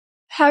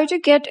How to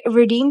get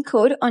redeem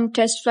code on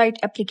TestFlight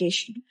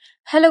application.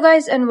 Hello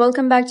guys and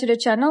welcome back to the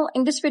channel.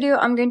 In this video,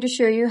 I'm going to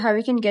show you how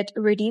you can get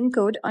redeem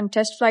code on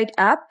TestFlight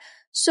app.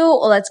 So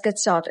let's get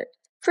started.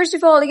 First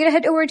of all, you're gonna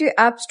head over to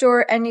App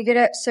Store and you're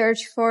gonna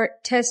search for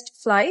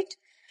TestFlight.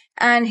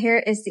 And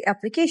here is the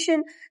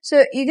application.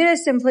 So you're gonna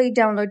simply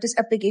download this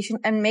application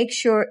and make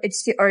sure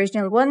it's the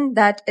original one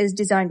that is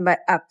designed by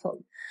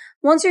Apple.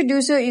 Once you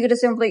do so, you're going to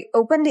simply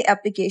open the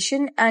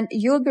application and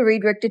you'll be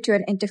redirected to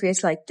an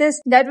interface like this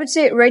that would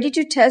say ready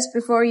to test.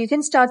 Before you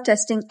can start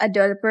testing, a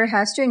developer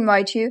has to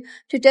invite you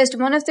to test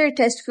one of their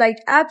TestFlight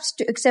apps.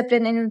 To accept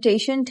an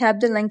invitation, tap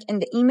the link in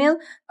the email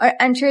or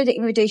enter the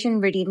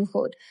invitation redeem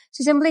code.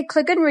 So simply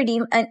click on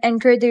redeem and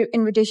enter the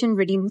invitation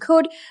redeem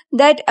code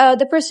that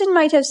the person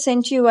might have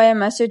sent you via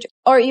message,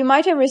 or you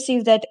might have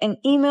received that in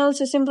email.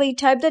 So simply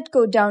type that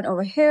code down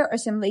over here or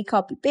simply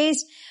copy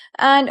paste.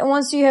 And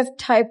once you have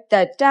typed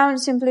that down,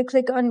 simply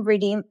click on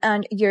redeem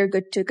and you're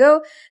good to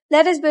go.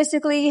 That is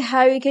basically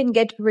how you can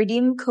get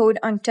redeem code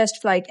on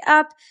TestFlight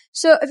app.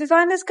 So if you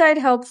find this guide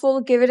helpful,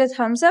 give it a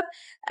thumbs up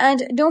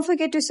and don't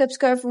forget to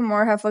subscribe for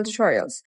more helpful tutorials.